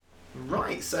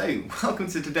Right, so welcome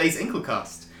to today's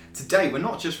Inklecast. Today we're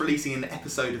not just releasing an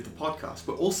episode of the podcast,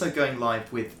 we're also going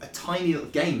live with a tiny little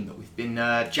game that we've been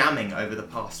jamming over the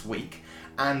past week,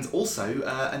 and also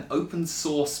an open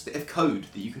source bit of code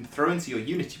that you can throw into your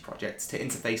Unity projects to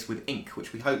interface with Ink,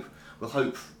 which will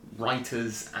hope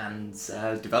writers and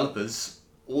developers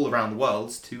all around the world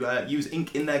to use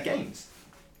Ink in their games.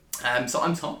 So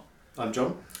I'm Tom. I'm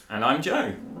John. And I'm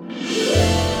Joe.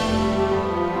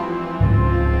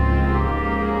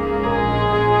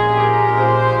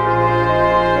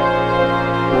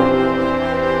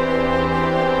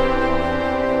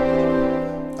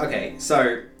 Okay,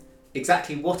 so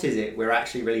exactly what is it we're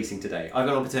actually releasing today? I've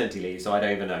gone on paternity leave, so I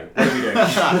don't even know. What are we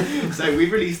doing? So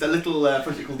we've released a little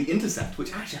project called the Intercept,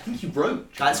 which actually I think you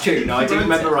wrote. That's true. No, I do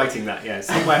remember writing that, yeah.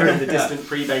 Somewhere in the distant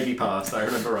pre-baby past, I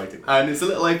remember writing that. And it's a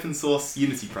little open source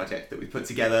Unity project that we put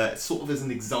together sort of as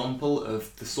an example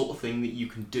of the sort of thing that you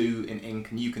can do in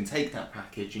Ink, and you can take that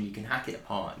package and you can hack it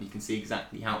apart and you can see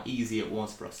exactly how easy it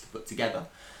was for us to put together.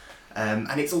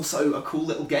 And it's also a cool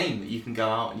little game that you can go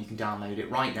out and you can download it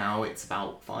right now. It's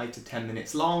about 5 to 10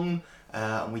 minutes long,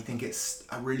 and we think it's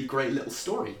a really great little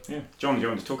story. Yeah, John, do you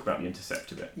want to talk about the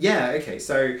Intercept a bit? Yeah, okay,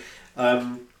 so...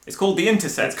 it's called the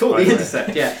Intercept. It's called the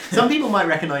Intercept, yeah. Some people might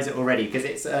recognise it already because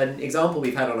it's an example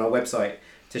we've had on our website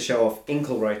to show off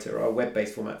Inklewriter, our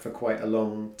web-based format, for quite a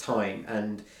long time.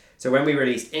 And so when we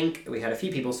released Ink, we had a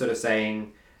few people sort of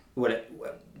saying, well,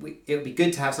 it would be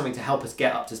good to have something to help us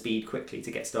get up to speed quickly,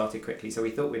 to get started quickly. So we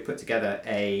thought we'd put together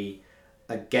a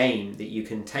game that you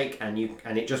can take and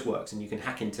it just works, and you can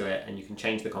hack into it and you can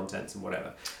change the contents and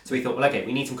whatever. So we thought, well, okay,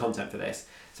 we need some content for this.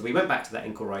 So we went back to that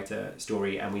Inklewriter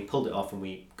story and we pulled it off and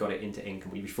we got it into Ink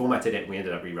and we reformatted it and we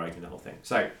ended up rewriting the whole thing.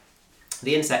 So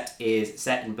the Intercept is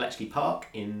set in Bletchley Park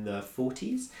in the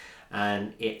 40s,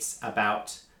 and it's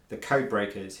about the code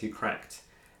breakers who cracked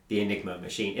the Enigma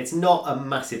machine. It's not a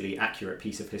massively accurate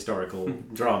piece of historical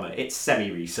drama. It's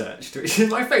semi-researched, which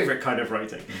is my favourite kind of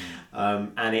writing.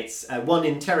 And it's one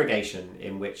interrogation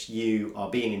in which you are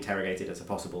being interrogated as a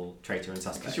possible traitor and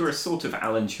suspect. Because you're a sort of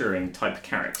Alan Turing type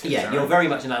character. Yeah, you're very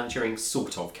much an Alan Turing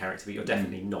sort of character, but you're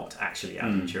definitely not actually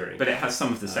Alan Turing. But it has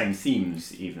some of the same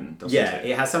themes even, doesn't it? Yeah,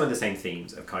 it has some of the same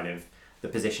themes of kind of the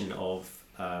position of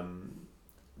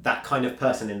that kind of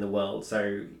person in the world.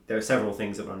 So there are several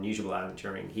things that were unusual about Alan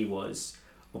Turing. He was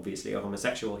obviously a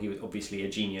homosexual, he was obviously a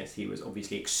genius, he was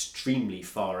obviously extremely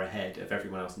far ahead of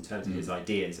everyone else in terms of his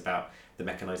ideas about the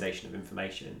mechanisation of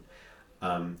information.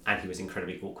 And he was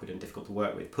incredibly awkward and difficult to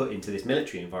work with, put into this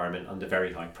military environment under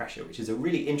very high pressure, which is a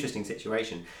really interesting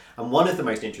situation. And one of the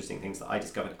most interesting things that I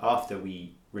discovered after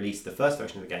we released the first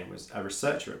version of the game was a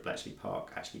researcher at Bletchley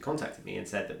Park actually contacted me and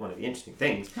said that one of the interesting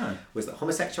things was that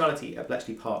homosexuality at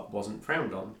Bletchley Park wasn't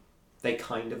frowned on. They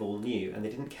kind of all knew, and they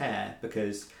didn't care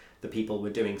because the people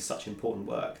were doing such important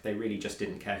work. They really just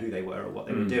didn't care who they were or what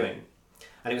they were doing.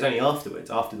 And it was only afterwards,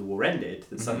 after the war ended,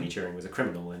 that suddenly Turing was a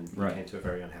criminal and came to a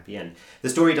very unhappy end. The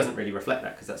story doesn't really reflect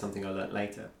that because that's something I learnt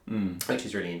later, which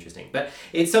is really interesting. But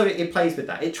it plays with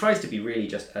that. It tries to be really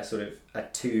just a sort of a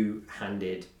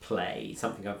two-handed play.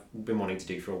 Something I've been wanting to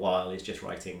do for a while is just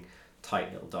writing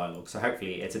tight little dialogue. So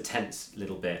hopefully it's a tense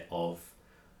little bit of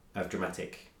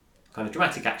dramatic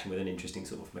action with an interesting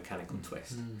sort of mechanical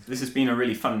twist. This has been a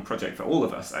really fun project for all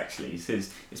of us, actually. It's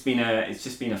just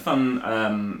been a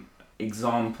fun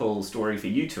example story for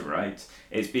you to write.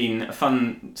 It's been a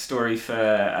fun story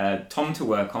for Tom to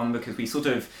work on, because we sort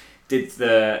of did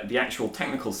the actual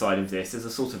technical side of this as a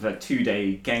sort of a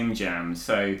 2-day game jam.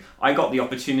 So I got the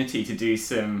opportunity to do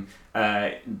some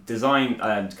design,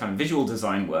 kind of visual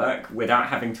design work without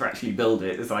having to actually build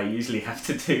it, as I usually have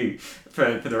to do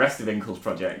for the rest of Inkle's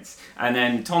projects. And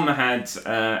then Tom had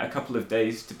a couple of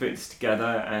days to put this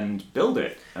together and build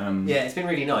it. Yeah, it's been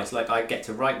really nice. Like, I get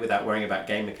to write without worrying about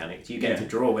game mechanics. You get to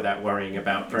draw without worrying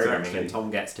about programming, exactly. And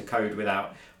Tom gets to code with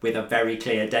a very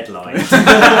clear deadline.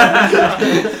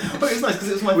 But it was nice because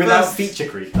it was my without first feature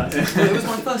creep. It was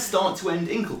my first start-to-end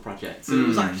Inkle project, so it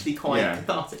was actually quite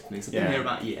cathartic for me. So I've been here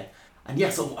about a year, and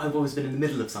yes, I've always been in the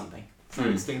middle of something. So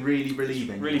it's been really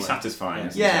relieving. Really satisfying.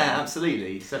 Yeah,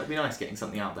 absolutely. So it'd be nice getting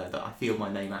something out there that I feel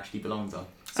my name actually belongs on.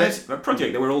 So it's a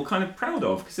project that we're all kind of proud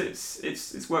of, because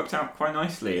it's worked out quite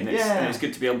nicely, and it's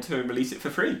good to be able to release it for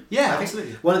free. Yeah,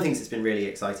 absolutely. One of the things that's been really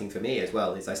exciting for me as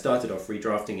well is I started off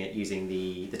redrafting it using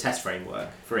the test framework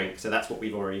for Ink, so that's what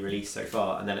we've already released so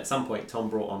far, and then at some point Tom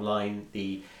brought online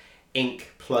the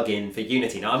Ink plugin for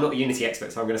Unity. Now, I'm not a Unity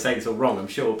expert, so I'm going to say this all wrong, I'm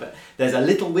sure, but there's a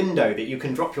little window that you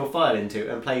can drop your file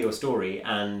into and play your story,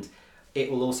 and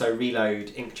it will also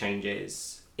reload Ink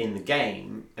changes in the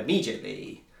game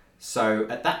immediately. So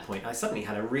at that point, I suddenly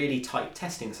had a really tight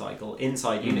testing cycle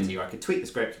inside Unity where I could tweak the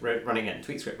script, run it again,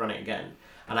 tweak the script, run it again.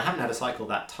 And I haven't had a cycle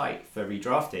that tight for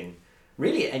redrafting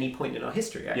really at any point in our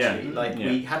history, actually.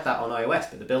 We had that on iOS,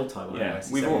 but the build time on iOS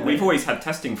is we've always had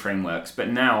testing frameworks, but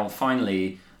now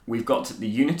finally we've got the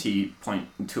Unity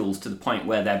tools to the point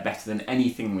where they're better than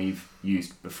anything we've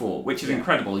used before, which is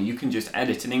incredible. You can just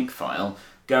edit an ink file,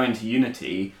 go into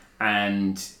Unity,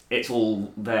 and it's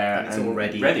all there and it's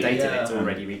already ready. Updated, it's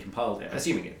already recompiled it,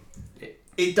 assuming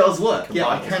it does work. Yeah,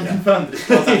 I can confirm that it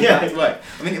does actually work.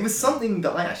 I mean, it was something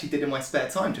that I actually did in my spare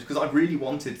time just because I really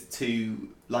wanted to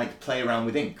play around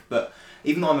with ink. But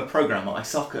even though I'm a programmer, I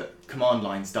suck at command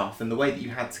line stuff, and the way that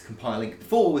you had to compile ink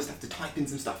before was to have to type in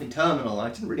some stuff in terminal. I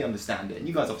didn't really understand it, and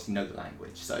you guys obviously know the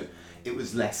language, so it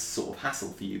was less sort of hassle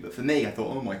for you. But for me, I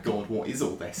thought, oh my god, what is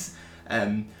all this?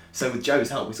 So with Joe's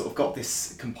help, we sort of got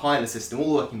this compiler system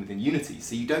all working within Unity,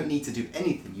 so you don't need to do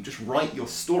anything. You just write your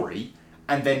story,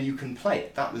 and then you can play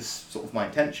it. That was sort of my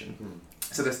intention.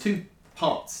 So there's two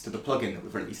parts to the plugin that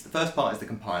we've released. The first part is the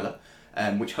compiler,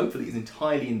 which hopefully is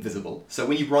entirely invisible. So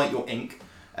when you write your ink,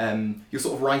 you're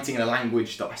sort of writing in a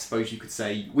language that I suppose you could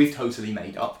say we've totally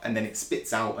made up, and then it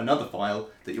spits out another file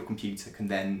that your computer can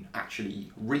then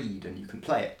actually read and you can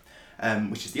play it.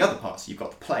 Which is the other part. So you've got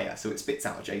the player, so it spits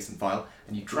out a JSON file,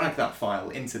 and you drag that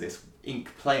file into this ink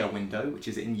player window, which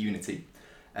is in Unity.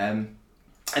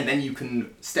 And then you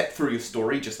can step through your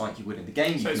story just like you would in the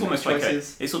game. So it's almost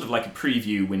it's sort of like a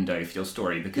preview window for your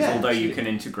story, because although you can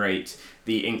integrate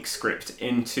the ink script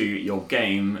into your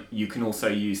game, you can also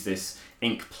use this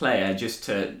ink player just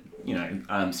to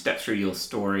step through your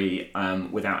story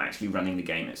without actually running the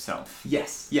game itself.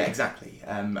 Yes, yeah, exactly.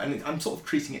 And I'm sort of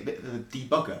treating it a bit of a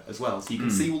debugger as well, so you can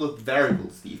see all the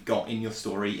variables that you've got in your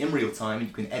story in real time, and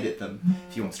you can edit them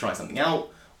if you want to try something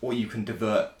out, or you can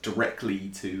divert directly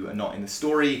to a not in the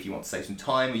story if you want to save some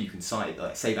time, or you can save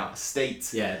out a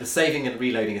state. Yeah, the saving and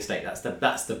reloading a state,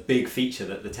 that's the big feature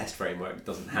that the test framework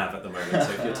doesn't have at the moment.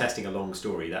 So if you're testing a long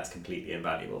story, that's completely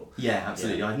invaluable. Yeah,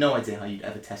 absolutely. I have no idea how you'd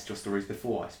ever test your stories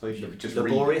before. I suppose you could just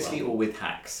laboriously or with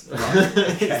hacks. Right.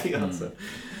 Is the answer.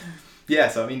 Yeah,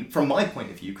 so I mean, from my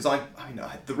point of view, because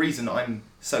the reason I'm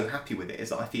so happy with it is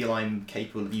that I feel I'm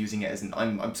capable of using it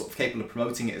I'm sort of capable of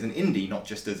promoting it as an indie, not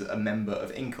just as a member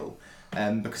of Inkle,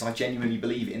 because I genuinely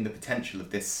believe in the potential of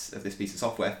this piece of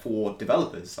software for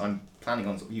developers. I'm planning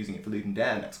on sort of using it for Luden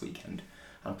Dare next weekend.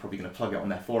 I'm probably going to plug it on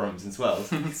their forums as well,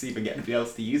 so see if I can get anybody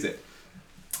else to use it.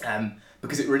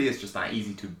 Because it really is just that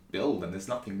easy to build, and there's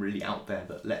nothing really out there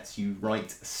that lets you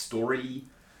write a story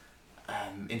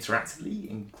interactively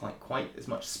in quite as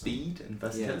much speed and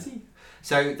versatility. Yeah.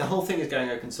 So the whole thing is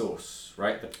going open source,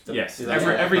 right? Yes,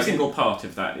 every single part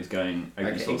of that is going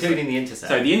open source. Including the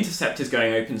Intercept. So the Intercept is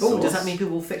going open source. Oh, does that mean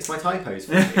people will fix my typos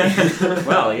for me?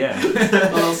 Well, yeah.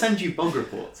 Well, I'll send you bug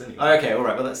reports anyway. Oh, okay,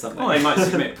 alright, well that's something. Well, they might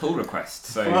submit pull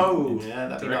requests. So yeah,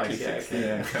 that'd be nice.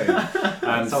 Yeah,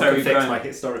 okay. So we fix my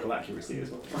historical accuracy as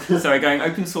well. So we're going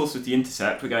open source with the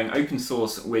Intercept. We're going open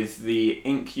source with the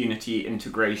Ink Unity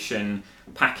integration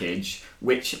package,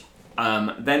 which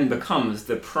then becomes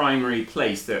the primary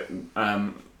place that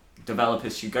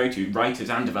developers should go to, writers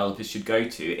and developers should go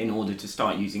to in order to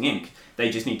start using Ink. They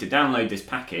just need to download this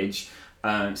package,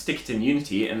 stick it in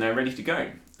Unity, and they're ready to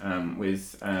go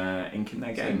with Ink in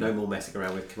their game. So no more messing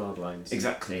around with command lines.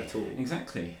 Exactly. At all.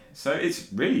 Exactly. So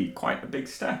it's really quite a big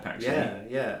step,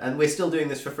 actually. Yeah. And we're still doing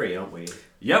this for free, aren't we?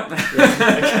 Yep.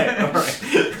 Okay, alright.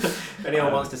 If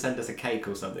anyone wants to send us a cake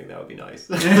or something, that would be nice.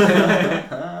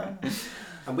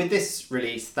 And with this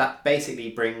release, that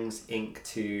basically brings Ink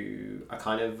to a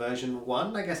kind of version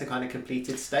 1, I guess, a kind of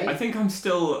completed state. I think I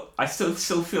still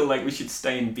feel like we should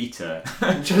stay in beta.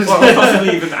 Well,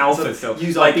 possibly even alpha still.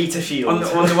 Use our beta shield. On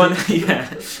the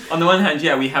one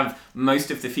hand, we have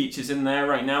most of the features in there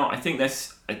right now. I think I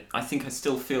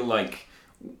still feel like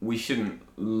we shouldn't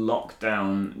lock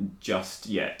down just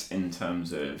yet in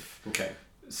terms of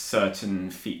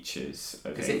certain features.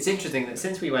 Because it's interesting that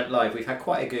since we went live, we've had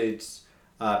quite a good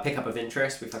pickup of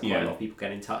interest. We've had quite a lot of people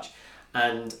get in touch,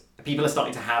 and people are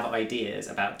starting to have ideas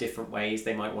about different ways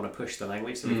they might want to push the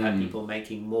language. So we've had people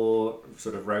making more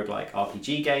sort of roguelike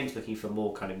RPG games, looking for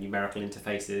more kind of numerical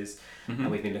interfaces, and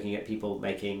we've been looking at people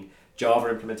making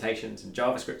Java implementations and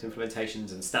JavaScript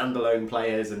implementations and standalone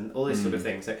players and all this sort of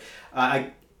thing. So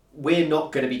we're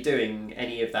not going to be doing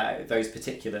any of those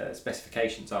particular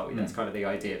specifications, are we? That's kind of the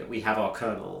idea, that we have our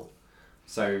kernel.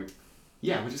 So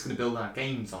yeah, we're just going to build our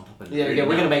games on top of it. Yeah,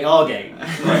 we're going to make our game.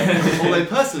 Right. Although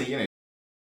personally,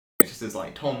 just as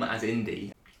like Tom as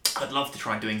indie, I'd love to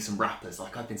try doing some wrappers.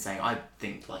 Like I've been saying, I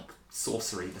think like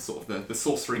sorcery, the sort of the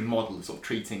sorcery model of sort of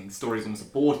treating stories almost as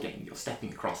a board game. You're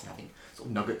stepping across and having sort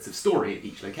of nuggets of story at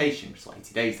each location, just like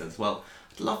 80 Days does as well.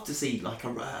 I'd love to see like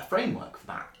a framework for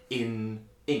that in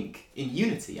Ink, in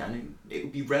Unity, and it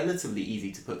would be relatively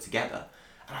easy to put together.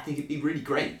 And I think it'd be really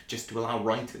great just to allow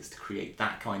writers to create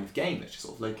that kind of game that's just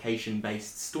sort of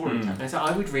location-based storytelling. And so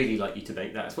I would really like you to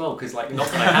make that as well, because like not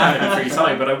that I have any free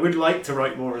time, but I would like to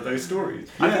write more of those stories.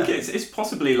 I think it's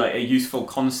possibly like a useful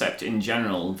concept in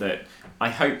general that I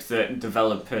hope that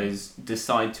developers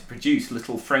decide to produce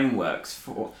little frameworks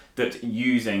for that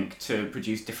use Ink to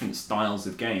produce different styles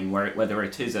of game, whether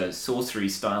it is a sorcery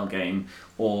style game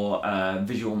or a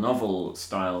visual novel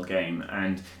style game.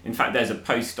 And in fact, there's a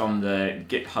post on the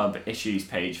GitHub issues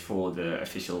page for the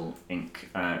official Ink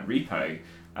repo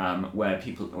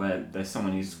where there's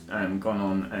someone who's gone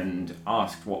on and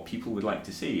asked what people would like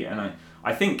to see. And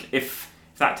I think if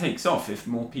that takes off, if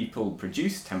more people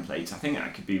produce templates, I think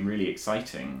that could be really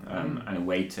exciting and a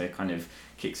way to kind of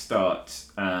kickstart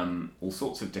all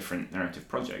sorts of different narrative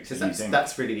projects.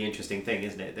 That's really the interesting thing,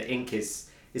 isn't it? The Ink is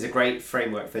a great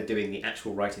framework for doing the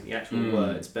actual writing, the actual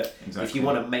words, but if you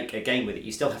want to make a game with it,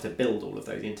 you still have to build all of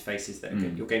those interfaces that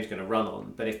your game's going to run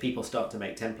on. But if people start to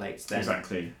make templates,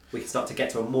 then we can start to get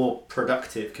to a more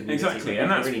productive community, and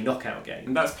that's a really knockout game.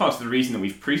 And that's part of the reason that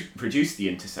we've produced the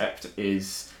Intercept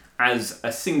is as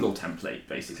a single template,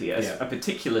 basically, as a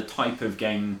particular type of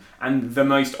game, and the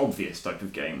most obvious type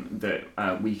of game that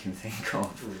we can think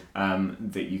of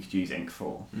that you could use Ink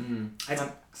for.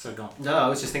 So go on. No, I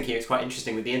was just thinking it's quite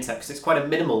interesting with the Intercept because it's quite a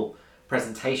minimal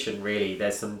presentation, really.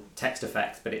 There's some text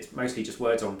effects, but it's mostly just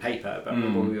words on paper. But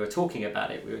when we were talking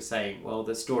about it, we were saying, well,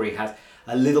 the story has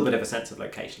a little bit of a sense of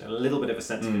location and a little bit of a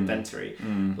sense of inventory.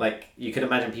 Like you can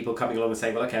imagine people coming along and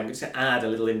saying, well, okay, I'm just going to add a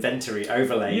little inventory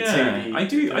overlay to the I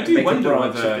do wonder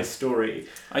of this story.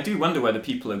 I do wonder whether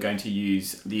people are going to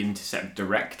use the Intercept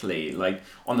directly. Like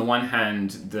on the one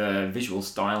hand, the visual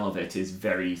style of it is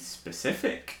very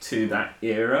specific to that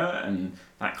era and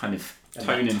that kind of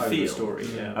tone and feel. Story,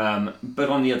 but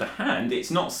on the other hand, it's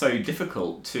not so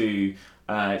difficult to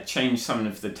change some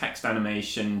of the text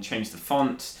animation, change the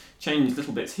font, change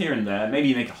little bits here and there.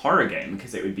 Maybe make a horror game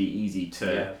because it would be easy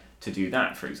to do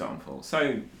that, for example.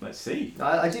 So let's see.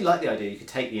 I do like the idea. You could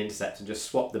take the Intercept and just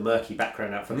swap the murky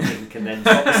background out for Ink, and then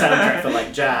swap the soundtrack for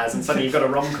like jazz, and suddenly you've got a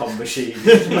rom-com machine.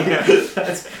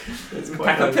 that's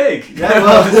quite Peppa Pig. Yeah,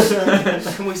 well,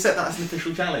 can we set that as an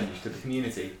official challenge to the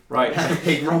community? Right. Peppa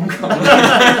Pig rom-com.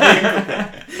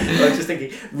 I was just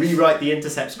thinking, rewrite the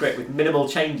Intercept script with minimal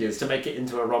changes to make it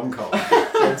into a rom-com.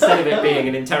 So instead of it being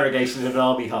an interrogation in an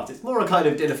army hut, it's more a kind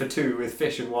of dinner for two with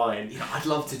fish and wine. You know, I'd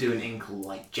love to do an Inkle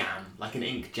like jam, like an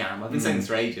Ink jam. I've been saying this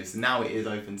for ages, and now it is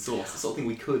open source. The sort of thing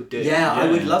we could do. Yeah, I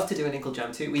would love to do an Inkle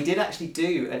jam too. We did actually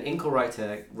do an Inkle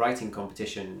writing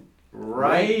competition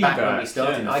right back when we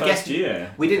started. I guess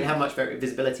we didn't have much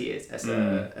visibility as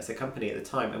a company at the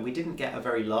time, and we didn't get a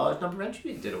very large number of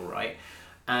entries. We did all right.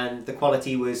 And the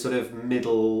quality was sort of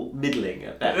middling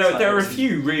at best. There are a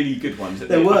few really good ones at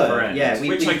the upper end,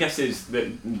 which I guess is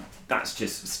that's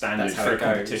just standard for a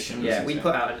competition. Yeah, we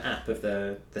put out an app of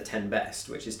the 10 best,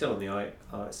 which is still on the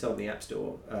App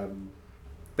Store.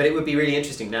 But it would be really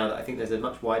interesting now that I think there's a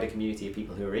much wider community of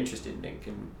people who are interested in Ink,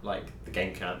 and like the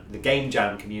game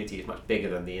jam community is much bigger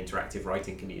than the interactive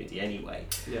writing community anyway.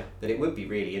 Yeah. That it would be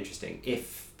really interesting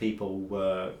if people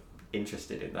were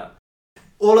interested in that.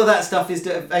 All of that stuff is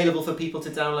available for people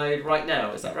to download right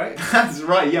now, is that right? That's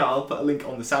right, yeah. I'll put a link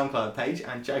on the SoundCloud page.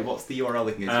 And Jay, what's the URL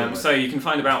we can go to? So you can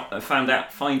find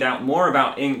out more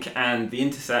about Ink and the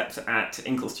Intercept at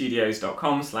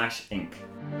inklestudios.com/ink.